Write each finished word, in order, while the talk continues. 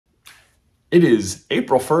It is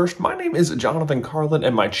April 1st. My name is Jonathan Carlin,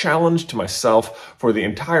 and my challenge to myself for the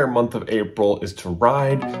entire month of April is to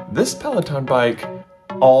ride this Peloton bike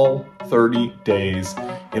all 30 days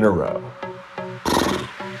in a row.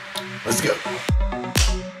 Let's go.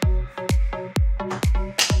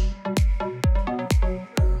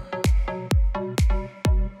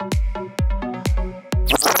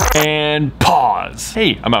 And pause.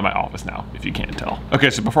 Hey, I'm at my office now, if you can't tell. Okay,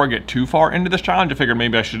 so before I get too far into this challenge, I figured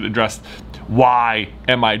maybe I should address why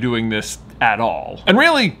am I doing this at all? And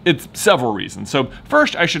really, it's several reasons. So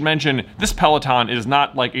first, I should mention this Peloton is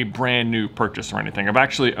not like a brand new purchase or anything. I've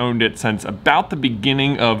actually owned it since about the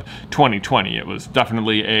beginning of 2020. It was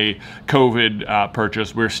definitely a COVID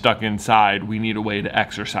purchase. We're stuck inside, we need a way to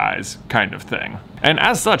exercise kind of thing. And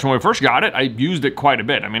as such, when we first got it, I used it quite a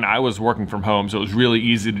bit. I mean, I was working from home, so it was really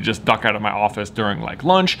easy to just duck out of my office during like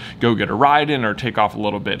lunch, go get a ride in or take off a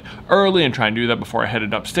little bit early and try and do that before I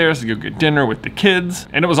headed upstairs to go get dinner with the kids.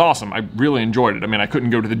 And it was awesome. I really enjoyed it. I mean, I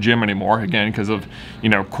couldn't go to the gym anymore, again, because of,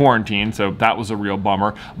 quarantine, so that was a real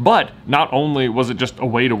bummer. But not only was it just a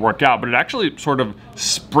way to work out, but it actually sort of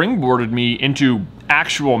springboarded me into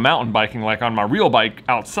actual mountain biking, like on my real bike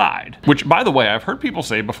outside. Which, by the way, I've heard people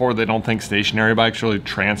say before they don't think stationary bikes really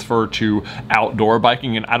transfer to outdoor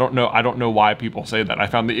biking, and I don't know why people say that. I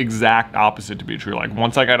found the exact opposite to be true. Like,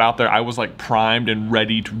 once I got out there, I was like primed and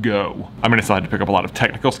ready to go. I mean, I still had to pick up a lot of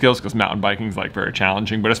technical skills because mountain biking is like very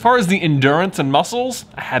challenging, but as far as the endurance and muscles,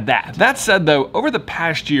 I had that. That said though, over the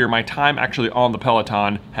past year, my time actually on the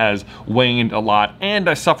Peloton has waned a lot, and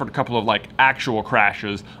I suffered a couple of like actual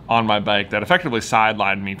crashes on my bike that effectively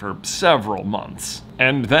sidelined me for several months.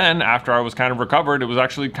 And then after I was kind of recovered, it was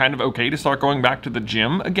actually kind of okay to start going back to the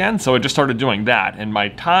gym again. So I just started doing that. And my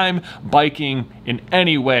time biking in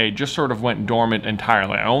any way just sort of went dormant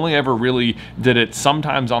entirely. I only ever really did it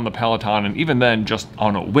sometimes on the Peloton, and even then just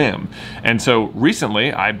on a whim. And so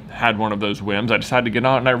recently I had one of those whims. I decided to get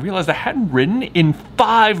on, and I realized I hadn't ridden in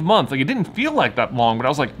 5 months. Like, it didn't feel like that long, but I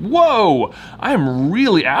was like, whoa, I am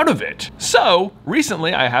really out of it. So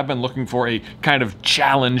recently I have been looking for a kind of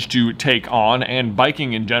challenge to take on, and biking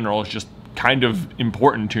in general is just kind of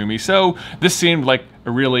important to me. So this seemed like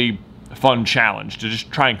a really fun challenge to just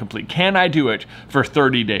try and complete. Can I do it for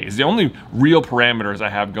 30 days? The only real parameters I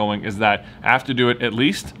have going is that I have to do it at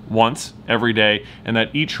least once every day, and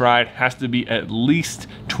that each ride has to be at least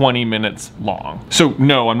 20 minutes long. So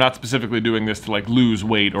no, I'm not specifically doing this to like lose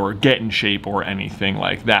weight or get in shape or anything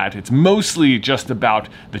like that. It's mostly just about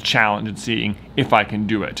the challenge and seeing if I can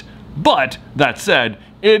do it. But that said,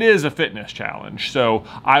 it is a fitness challenge, so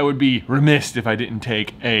I would be remiss if I didn't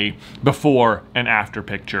take a before and after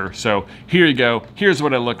picture. So here you go. Here's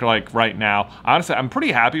what I look like right now. Honestly, I'm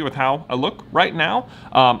pretty happy with how I look right now.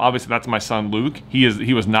 Obviously, that's my son Luke.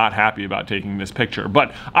 He was not happy about taking this picture.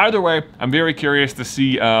 But either way, I'm very curious to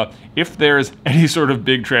see if there's any sort of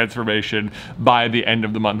big transformation by the end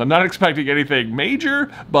of the month. I'm not expecting anything major,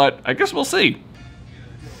 but I guess we'll see.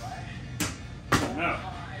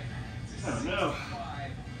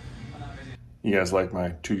 You guys like my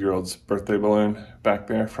 2-year-old's birthday balloon back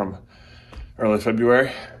there from early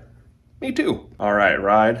February? Me too. All right,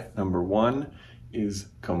 ride number 1 is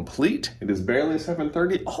complete. It is barely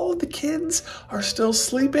 7:30. All of the kids are still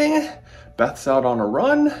sleeping. Beth's out on a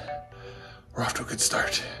run. We're off to a good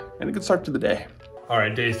start, and a good start to the day. All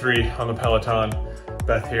right, day 3 on the Peloton.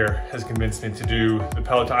 Beth here has convinced me to do the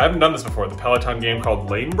Peloton. I haven't done this before, the Peloton game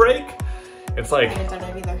called Lane Break. It's like, I haven't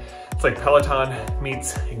done it either. It's like Peloton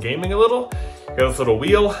meets gaming a little. You got this little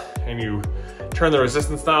wheel, and you turn the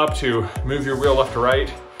resistance knob to move your wheel left to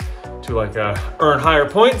right to like earn higher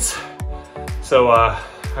points. So I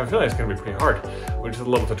have a feeling it's gonna be pretty hard. We just did a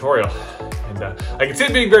little tutorial, and I can see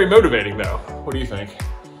it being very motivating though. What do you think?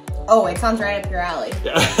 Oh, it sounds right up your alley.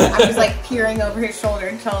 Yeah. I'm just like peering over his shoulder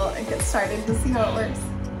until it gets started to see how it works.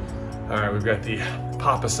 All right, we've got the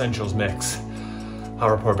Pop Essentials mix. I'll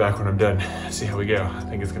report back when I'm done, see how we go. I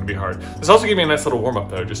think it's gonna be hard. This also gave me a nice little warm up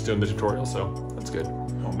though, just doing the tutorial, so that's good.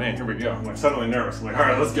 Oh man, here we go. I'm like suddenly nervous. I'm like, all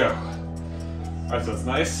right, let's go. All right, so it's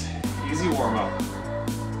nice, easy warm up.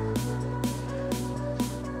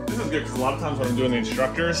 This is good because a lot of times when I'm doing the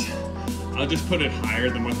instructors, I'll just put it higher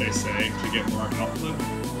than what they say to get more output.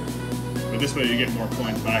 But this way you get more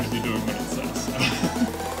points by actually doing what it says.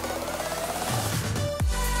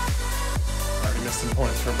 Already missed some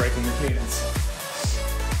points for breaking the cadence.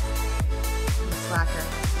 Slacker.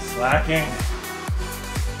 Slacking.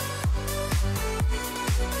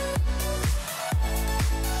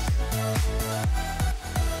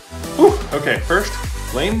 Whew. Okay, first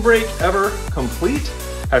lane break ever complete.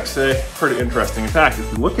 I have to say, pretty interesting. In fact,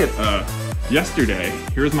 if you look at yesterday,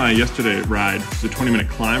 here's my yesterday ride. It's a 20-minute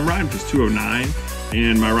climb ride, which is 209.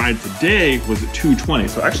 And my ride today was at 220.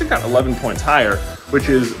 So I actually got 11 points higher, which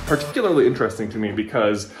is particularly interesting to me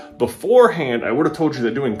because beforehand, I would have told you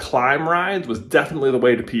that doing climb rides was definitely the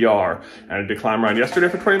way to PR. And I did a climb ride yesterday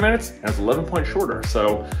for 20 minutes, and it's 11 points shorter.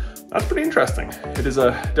 So that's pretty interesting. It is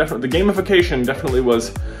the gamification definitely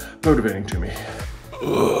was motivating to me.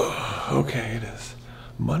 Ugh, okay, it is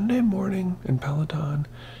Monday morning in Peloton,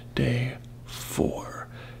 day 4.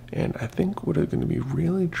 And I think what is going to be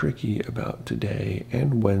really tricky about today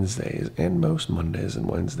and Wednesdays and most Mondays and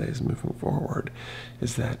Wednesdays moving forward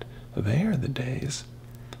is that they are the days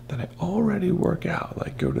that I already work out,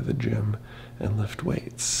 like go to the gym and lift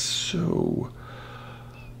weights. So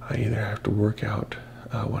I either have to work out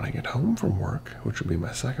when I get home from work, which will be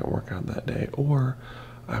my second workout that day, or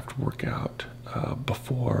I have to work out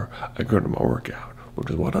before I go to my workout, which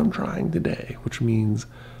is what I'm trying today, which means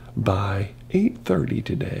by 8:30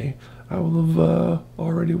 today, I will have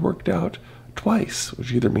already worked out twice,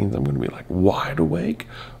 which either means I'm going to be like wide awake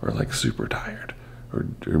or like super tired, or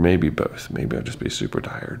maybe both. Maybe I'll just be super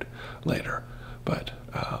tired later. But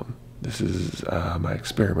this is my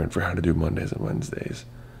experiment for how to do Mondays and Wednesdays.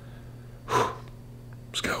 Whew.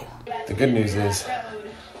 Let's go. The good news is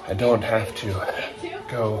I don't have to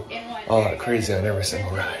go all out crazy on every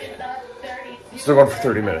single ride. Still going for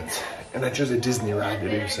 30 minutes. And I chose a Disney ride to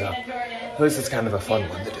do, so at least it's kind of a fun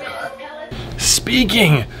one to do.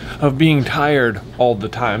 Speaking of being tired all the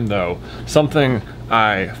time though, something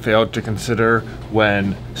I failed to consider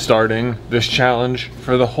when starting this challenge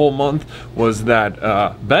for the whole month was that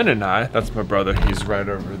Ben and I, that's my brother, he's right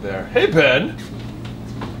over there. Hey Ben!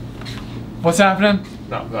 What's happening?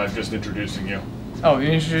 No, I'm just introducing you. Oh,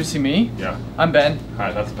 you're introducing me? Yeah. I'm Ben.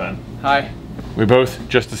 Hi, that's Ben. Hi. We both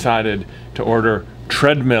just decided to order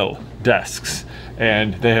treadmill desks,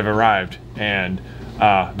 and they have arrived, and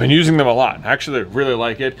been using them a lot. Actually, I really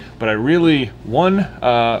like it, but I really,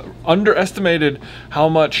 underestimated how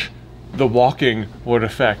much the walking would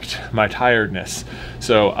affect my tiredness.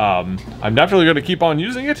 So I'm definitely going to keep on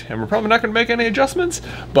using it, and we're probably not going to make any adjustments,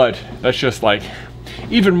 but that's just like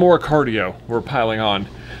even more cardio we're piling on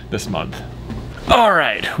this month. All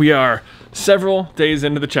right, we are several days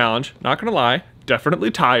into the challenge. Not gonna lie, definitely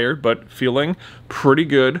tired, but feeling pretty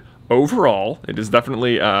good overall. It is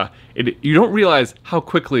definitely, you don't realize how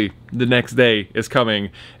quickly the next day is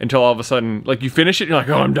coming until all of a sudden, like you finish it and you're like,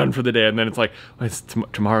 oh, I'm done for the day. And then it's like, well,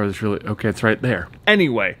 tomorrow is really, okay, it's right there.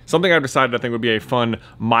 Anyway, something I've decided I think would be a fun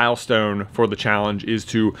milestone for the challenge is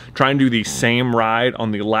to try and do the same ride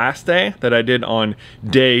on the last day that I did on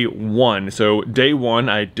day 1. So day 1,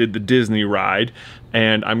 I did the Disney ride,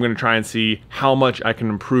 and I'm gonna try and see how much I can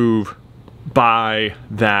improve by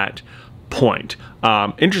that point.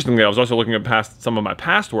 Interestingly, I was also looking at some of my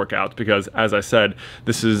past workouts because, as I said,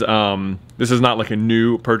 this is not like a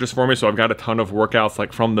new purchase for me. So I've got a ton of workouts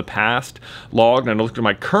like from the past logged, and I looked at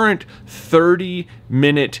my current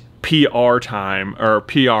 30-minute PR time or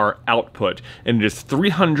PR output, and it is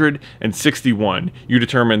 361. You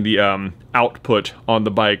determine the output on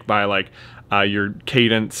the bike by like your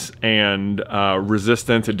cadence and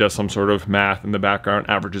resistance. It does some sort of math in the background,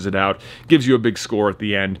 averages it out, gives you a big score at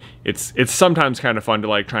the end. It's sometimes kind of fun to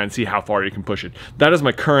like try and see how far you can push it. That is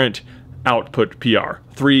my current output PR,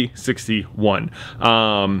 361.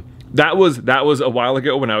 That was a while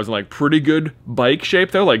ago when I was in like pretty good bike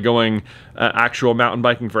shape though, like going actual mountain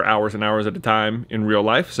biking for hours and hours at a time in real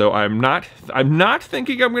life. So I'm not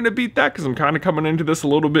thinking I'm going to beat that because I'm kind of coming into this a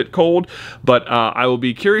little bit cold, but I will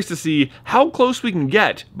be curious to see how close we can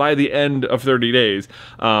get by the end of 30 days.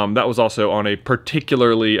 That was also on a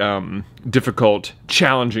particularly difficult,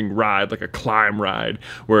 challenging ride, like a climb ride,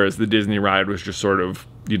 whereas the Disney ride was just sort of,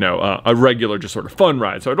 you know, a regular, just sort of fun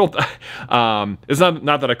ride. So I don't, it's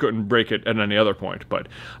not that I couldn't break it at any other point, but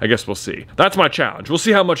I guess we'll see. That's my challenge. We'll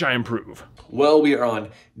see how much I improve. Well, we are on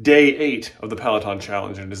day 8 of the Peloton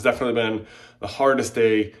challenge, and it's definitely been the hardest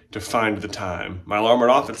day to find the time. My alarm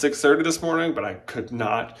went off at 6:30 this morning, but I could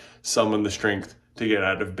not summon the strength to get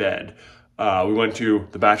out of bed. We went to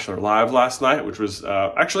The Bachelor Live last night, which was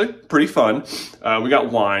actually pretty fun. We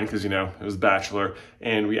got wine because, you know, it was Bachelor,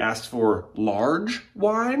 and we asked for large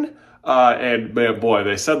wine. And boy,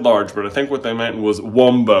 they said large, but I think what they meant was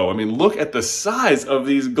wombo. I mean, look at the size of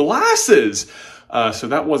these glasses. So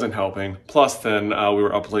that wasn't helping. Plus then we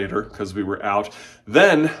were up later because we were out.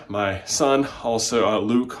 Then my son also,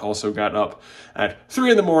 Luke, also got up at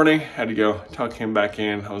 3 in the morning, had to go tuck him back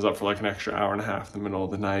in. I was up for like an extra hour and a half in the middle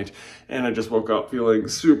of the night, and I just woke up feeling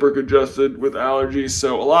super congested with allergies.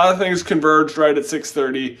 So a lot of things converged right at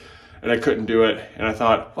 6:30, and I couldn't do it. And I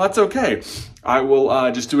thought, well, that's okay. I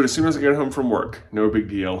will just do it as soon as I get home from work. No big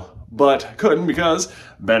deal. But I couldn't because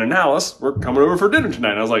Ben and Alice were coming over for dinner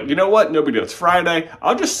tonight. And I was like, you know what? No big deal. It's Friday.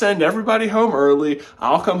 I'll just send everybody home early.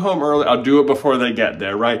 I'll come home early. I'll do it before they get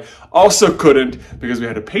there, right? Also couldn't because we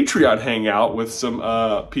had a Patreon hangout with some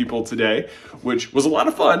people today, which was a lot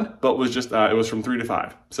of fun, but was just, it was from 3 to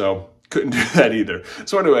 5. So couldn't do that either.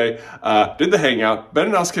 So anyway, did the hangout. Ben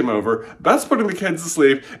and Alice came over. Beth's putting the kids to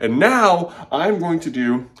sleep. And now I'm going to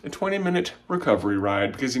do a 20-minute recovery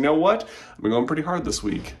ride because you know what? I've been going pretty hard this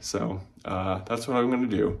week. So that's what I'm going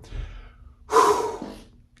to do. Whew.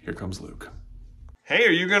 Here comes Luke. Hey,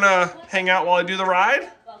 are you going to hang out while I do the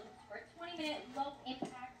ride? Welcome for a 20-minute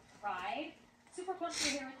low-impact ride. Super fun to be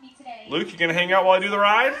here with me today. Luke, you going to hang out while I do the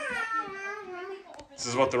ride? This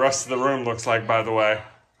is what the rest of the room looks like, by the way.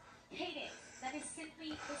 That is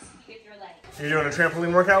simply the speed of your legs. You doing a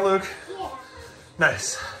trampoline workout, Luke? Yeah.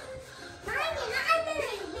 Nice.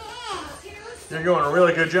 You're doing a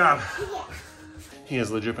really good job. He has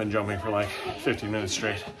legit been jumping for like 15 minutes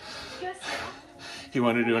straight. He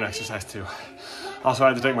wanted to do an exercise too. Also, I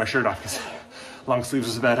had to take my shirt off because long sleeves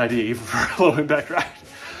was a bad idea even for a low impact ride.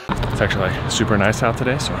 It's actually like super nice out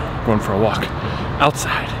today, so I'm going for a walk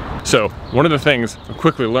outside. So one of the things I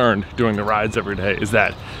quickly learned doing the rides every day is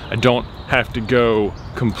that I don't have to go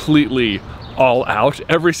completely all out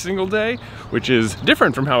every single day, which is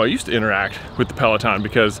different from how I used to interact with the Peloton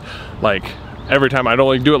because like every time I'd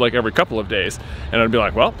only do it like every couple of days and I'd be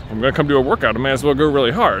like, well, I'm gonna come do a workout, I may as well go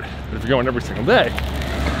really hard. But if you're going every single day,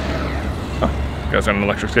 oh, guys on an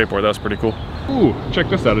electric skateboard, that was pretty cool. Ooh, check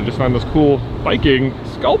this out, I just found this cool biking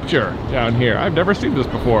sculpture down here. I've never seen this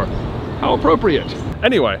before. How appropriate.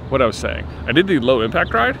 Anyway, what I was saying, I did the low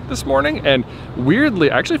impact ride this morning and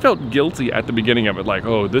weirdly, I actually felt guilty at the beginning of it. Like,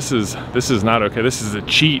 oh, this is not okay. This is a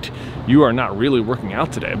cheat. You are not really working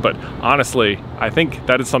out today. But honestly, I think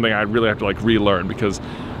that is something I really have to like relearn because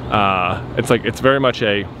it's very much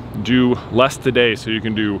a do less today so you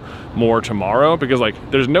can do more tomorrow because like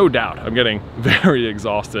there's no doubt I'm getting very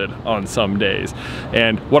exhausted on some days.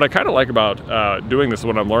 And what I kind of like about doing this,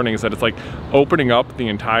 what I'm learning is that it's like opening up the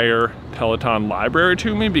entire Peloton library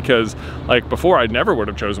to me because like before I never would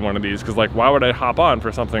have chosen one of these because like why would I hop on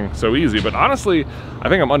for something so easy? But honestly, I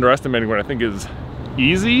think I'm underestimating what I think is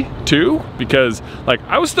easy too because like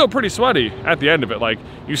I was still pretty sweaty at the end of it. Like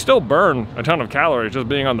you still burn a ton of calories just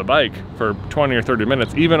being on the bike for 20 or 30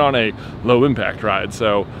 minutes even on a low impact ride.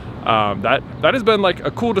 So that has been like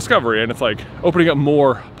a cool discovery and it's like opening up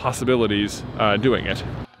more possibilities doing it.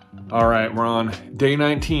 All right, we're on day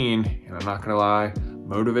 19 and I'm not gonna lie,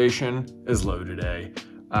 motivation is low today.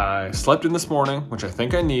 I slept in this morning, which I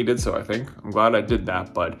think I needed, so I'm glad I did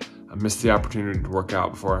that, but I missed the opportunity to work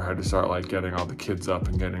out before I had to start like getting all the kids up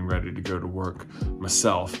and getting ready to go to work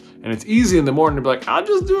myself. And it's easy in the morning to be like, I'll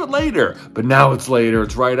just do it later. But now it's later,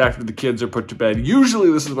 it's right after the kids are put to bed. Usually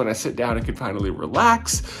this is when I sit down and can finally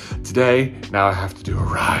relax. Today, now I have to do a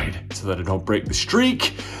ride so that I don't break the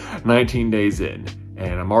streak 19 days in.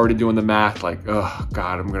 And I'm already doing the math like, oh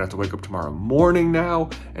God, I'm gonna have to wake up tomorrow morning now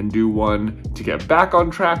and do one to get back on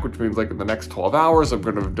track, which means like in the next 12 hours, I'm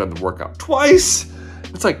gonna have done the workout twice.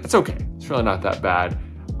 It's like, it's okay. It's really not that bad.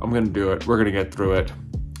 I'm gonna do it. We're gonna get through it.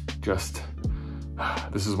 Just,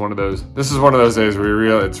 this is one of those days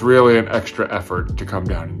where it's really an extra effort to come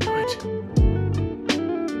down and do it.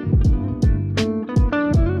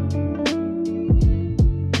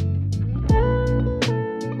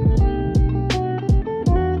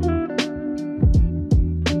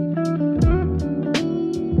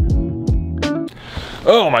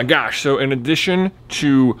 Oh my gosh, so in addition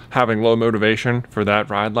to having low motivation for that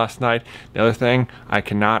ride last night, the other thing I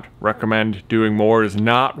cannot recommend doing more is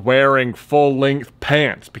not wearing full-length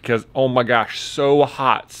pants because, oh my gosh, so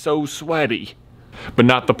hot, so sweaty. But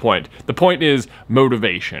not the point. The point is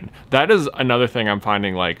motivation. That is another thing I'm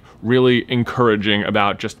finding like really encouraging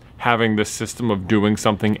about just having this system of doing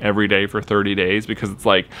something every day for 30 days because it's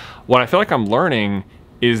like, what I feel like I'm learning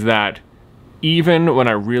is that even when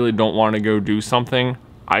I really don't want to go do something,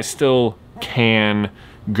 I still can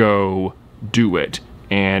go do it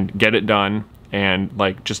and get it done and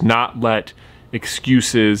like just not let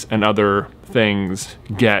excuses and other things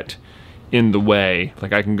get in the way.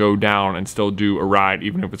 Like I can go down and still do a ride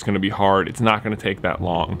even if it's going to be hard. It's not going to take that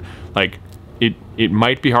long. Like it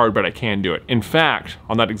might be hard, but I can do it. In fact,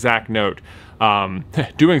 on that exact note,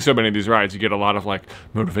 doing so many of these rides, you get a lot of like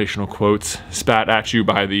motivational quotes spat at you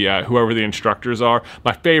by the whoever the instructors are.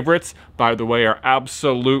 My favorites, by the way, are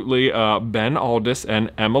absolutely Ben Aldis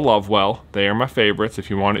and Emma Lovewell. They are my favorites.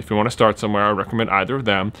 If you want to start somewhere, I recommend either of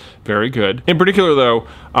them. Very good. In particular, though,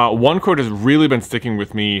 one quote has really been sticking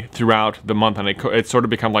with me throughout the month, and it's sort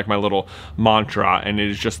of become like my little mantra, and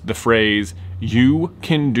it is just the phrase, "You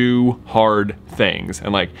can do hard things."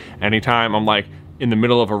 And like anytime I'm like in the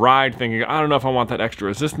middle of a ride thinking, I don't know if I want that extra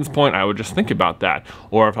resistance point, I would just think about that.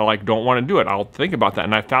 Or if I like don't want to do it, I'll think about that.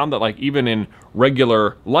 And I found that like even in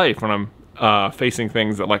regular life, when I'm facing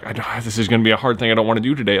things that like, this is going to be a hard thing I don't want to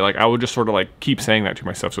do today, like I would just sort of like keep saying that to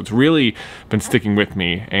myself. So it's really been sticking with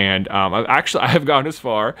me. And I have gone as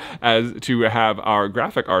far as to have our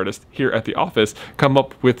graphic artist here at the office come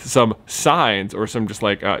up with some signs or some just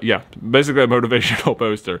like, basically a motivational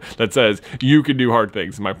poster that says, "You can do hard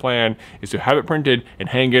things." My plan is to have it printed and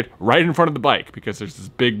hang it right in front of the bike because there's this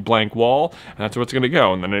big blank wall and that's where it's going to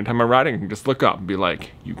go. And then anytime I'm riding, I can just look up and be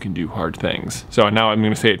like, "You can do hard things." So now I'm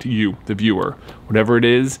going to say it to you, the viewer. Whatever it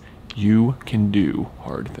is, you can do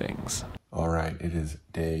hard things. All right, it is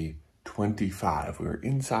day 25. We're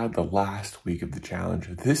inside the last week of the challenge.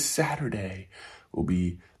 This Saturday will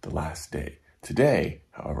be the last day. Today,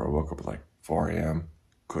 however, I woke up at like 4 a.m.,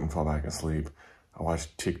 couldn't fall back asleep. I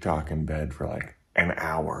watched TikTok in bed for like an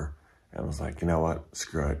hour and I was like, you know what,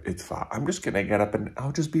 screw it, it's fine. I'm just gonna get up and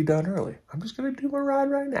I'll just be done early. I'm just gonna do my ride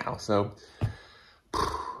right now. So,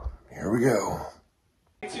 here we go.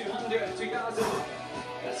 200, 2000,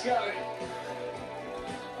 let's go.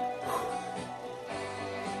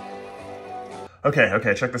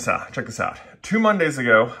 Okay, check this out. 2 Mondays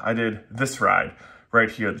ago, I did this ride right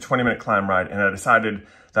here, the 20-minute climb ride, and I decided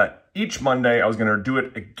that each Monday I was gonna do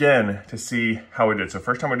it again to see how I did. So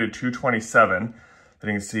first time I did 227,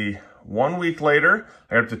 then you can see 1 week later,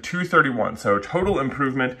 I got up to 231. So total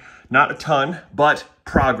improvement, not a ton, but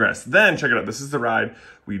progress. Then check it out, this is the ride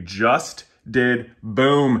we just did.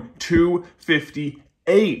 Boom,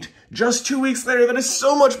 258. Just 2 weeks later, that is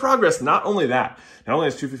so much progress. Not only that, not only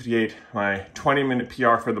is 258 my 20-minute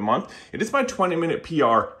PR for the month, it is my 20-minute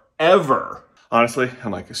PR ever. Honestly, I'm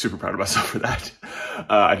like super proud of myself for that.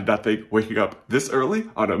 I did not think waking up this early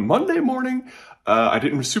on a Monday morning, I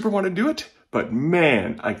didn't super want to do it, but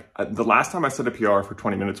man, the last time I set a PR for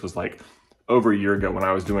 20 minutes was like over a year ago when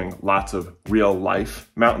I was doing lots of real life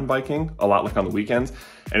mountain biking, a lot like on the weekends.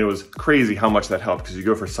 And it was crazy how much that helped because you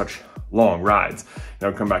go for such long rides. And I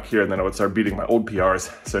would come back here and then I would start beating my old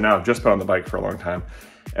PRs. So now I've just been on the bike for a long time.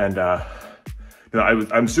 And I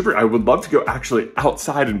would love to go actually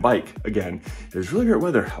outside and bike again. It was really great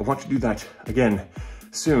weather. I want to do that again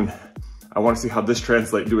soon. I want to see how this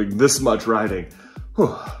translates doing this much riding.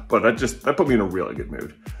 Whew. But that put me in a really good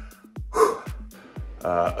mood.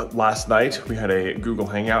 Last night we had a Google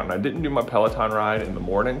Hangout and I didn't do my Peloton ride in the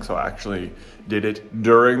morning, so I actually did it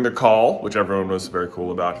during the call, which everyone was very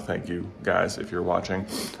cool about. Thank you guys if you're watching.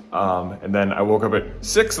 And then I woke up at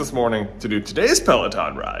 6 this morning to do today's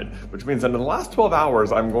Peloton ride, which means that in the last 12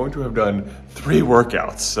 hours I'm going to have done 3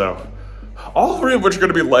 workouts. So all 3 of which are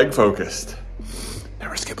going to be leg focused.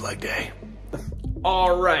 Never skip leg day.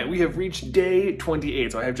 All right, we have reached day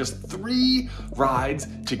 28, so I have just 3 rides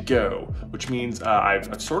to go, which means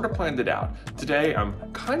I've sort of planned it out. Today, I'm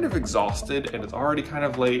kind of exhausted and it's already kind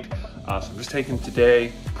of late, so I'm just taking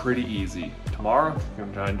today pretty easy. Tomorrow, I'm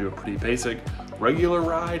gonna try and do a pretty basic regular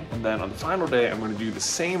ride, and then on the final day, I'm gonna do the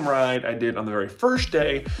same ride I did on the very first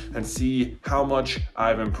day and see how much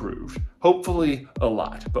I've improved. Hopefully a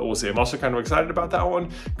lot, but we'll see. I'm also kind of excited about that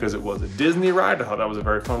one because it was a Disney ride. I thought that was a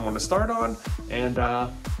very fun one to start on. And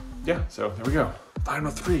yeah, so there we go.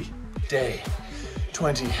 Final 3, day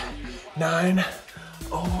 29,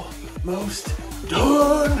 almost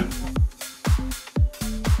done.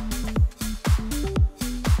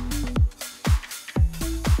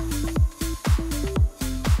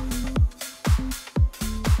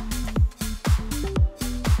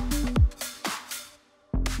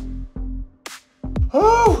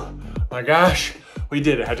 Oh my gosh, we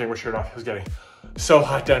did it. I had to take my shirt off. It was getting so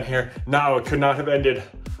hot down here. Now it could not have ended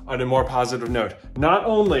on a more positive note. Not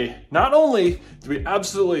only did we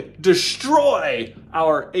absolutely destroy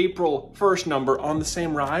our April 1st number on the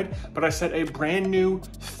same ride, but I set a brand new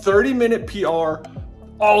 30-minute PR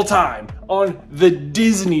all time on the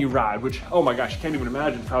Disney ride, which, oh my gosh, I can't even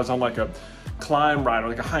imagine if I was on like a climb ride or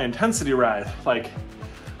like a high intensity ride. Like,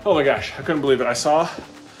 oh my gosh, I couldn't believe it. I saw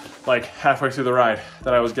like halfway through the ride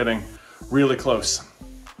that I was getting really close.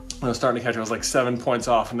 I was starting to catch it, I was like 7 points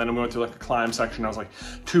off, and then we went through like a climb section, I was like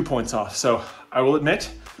 2 points off. So I will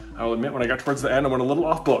admit, I'll admit when I got towards the end, I went a little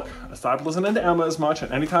off book. I stopped listening to Emma as much,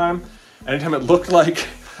 and anytime it looked like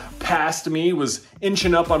past me was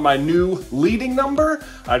inching up on my new leading number,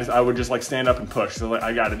 I would just like stand up and push. So like,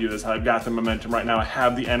 I gotta do this. I've got the momentum right now. I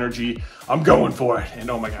have the energy. I'm going for it.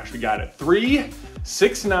 And oh my gosh, we got it.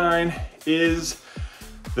 3:69 is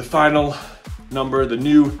the final number, the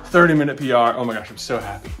new 30-minute PR. Oh my gosh, I'm so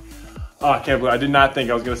happy. Oh, I can't believe I did not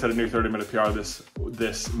think I was gonna set a new 30-minute PR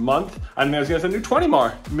this month. I think I was gonna set a new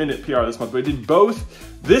 20-minute PR this month, but I did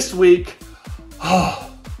both this week. Oh.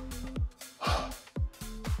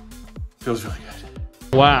 Feels really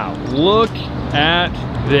good. Wow, look at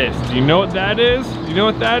this. Do you know what that is? Do you know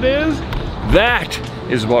what that is? That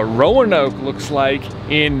is what Roanoke looks like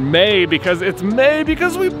in May, because it's May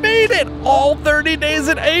because we made it all 30 days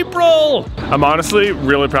in April. I'm honestly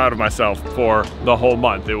really proud of myself for the whole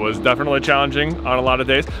month. It was definitely challenging on a lot of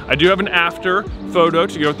days. I do have an after photo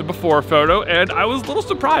to go with the before photo, and I was a little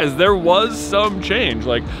surprised. There was some change.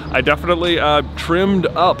 Like, I definitely trimmed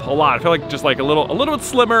up a lot. I feel like just like a little bit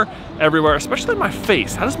slimmer everywhere, especially my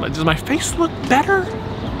face. Does my face look better?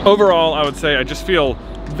 Overall, I would say I just feel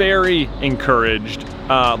very encouraged.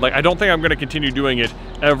 Like, I don't think I'm gonna continue doing it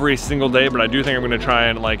every single day, but I do think I'm gonna try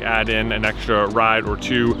and like add in an extra ride or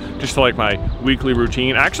two just to like my weekly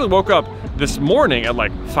routine. I actually woke up this morning at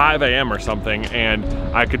like 5 a.m. or something, and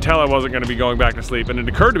I could tell I wasn't gonna be going back to sleep, and it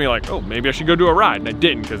occurred to me like, oh, maybe I should go do a ride, and I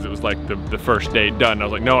didn't because it was like the first day done. I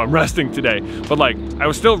was like, no, I'm resting today. But like, I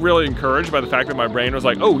was still really encouraged by the fact that my brain was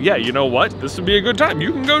like, oh yeah, you know what? This would be a good time.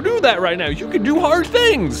 You can go do that right now. You can do hard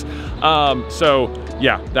things. So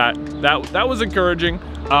yeah, that was encouraging.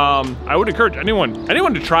 I would encourage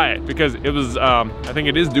anyone to try it, because it was, I think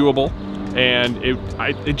it is doable, and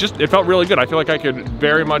it felt really good. I feel like I could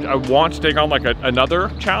I want to take on like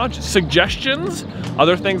another challenge. Suggestions,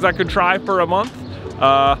 other things I could try for a month,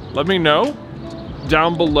 let me know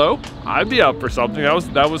down below. I'd be up for something.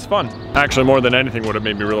 That was fun. Actually, more than anything, what it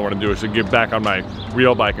made me really want to do is to get back on my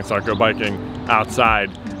real bike and start go biking outside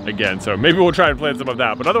again. So maybe we'll try and plan some of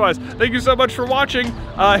that. But otherwise, thank you so much for watching.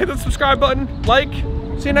 Hit the subscribe button, like.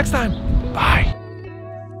 See you next time. Bye.